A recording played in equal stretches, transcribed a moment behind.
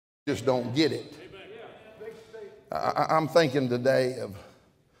just don't get it. I'm thinking today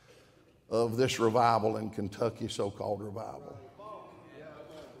of this revival in Kentucky, so-called revival.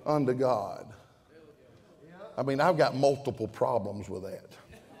 Unto God. I mean, I've got multiple problems with that.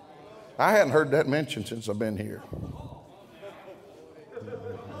 I hadn't heard that mentioned since I've been here.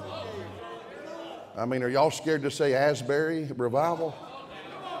 I mean, are y'all scared to say Asbury revival?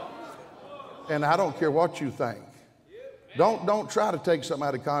 And I don't care what you think. Don't try to take something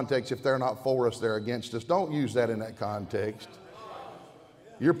out of context. If they're not for us, they're against us. Don't use that in that context.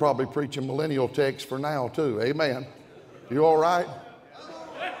 You're probably preaching millennial text for now too. Amen. You all right?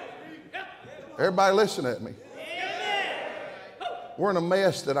 Everybody listen at me. We're in a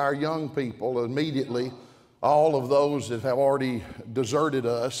mess that our young people immediately, all of those that have already deserted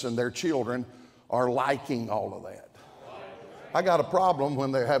us and their children are liking all of that. I got a problem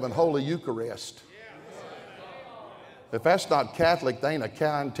when they're having Holy Eucharist. If that's not Catholic, they ain't a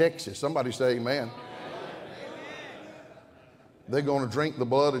cow in Texas. Somebody say amen. They're going to drink the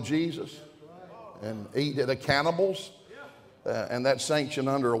blood of Jesus and eat it. The cannibals, and that's sanctioned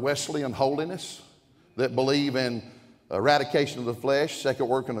under a Wesleyan holiness that believe in eradication of the flesh, second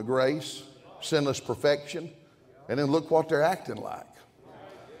working of grace, sinless perfection, and then look what they're acting like.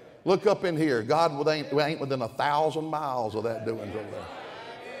 Look up in here. God ain't within 1,000 miles of that doings over there.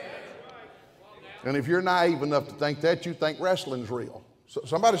 And if you're naive enough to think that, you think wrestling's real. So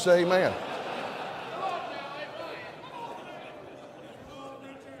somebody say amen.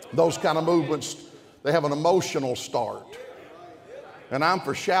 Those kind of movements, they have an emotional start. And I'm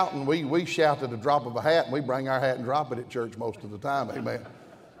for shouting. We shout at the drop of a hat, and we bring our hat and drop it at church most of the time. Amen.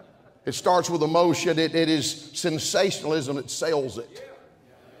 It starts with emotion. It is sensationalism that sells it.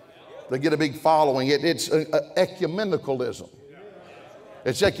 They get a big following. It's ecumenicalism.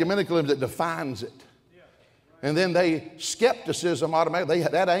 It's ecumenicalism that defines it. And then skepticism automatically,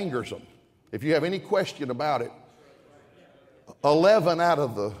 that angers them. If you have any question about it, 11 out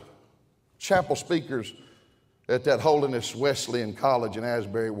of the chapel speakers at that Holiness Wesleyan College in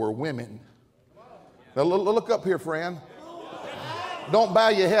Asbury were women. Now look up here, friend. Don't bow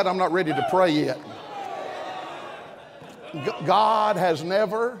your head. I'm not ready to pray yet. God has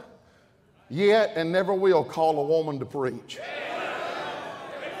never yet and never will call a woman to preach.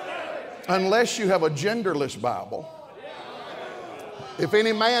 Unless you have a genderless Bible. If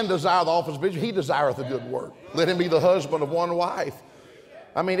any man desire the office of bishop, he desireth a good work. Let him be the husband of one wife.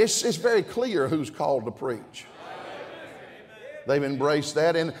 I mean, it's very clear who's called to preach. They've embraced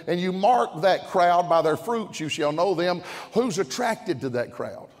that. And you mark that crowd by their fruits, you shall know them. Who's attracted to that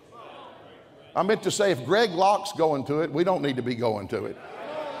crowd? I meant to say, if Greg Locke's going to it, we don't need to be going to it.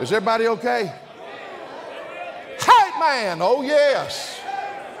 Is everybody okay? Hey, man. Oh, yes.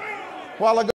 While ago.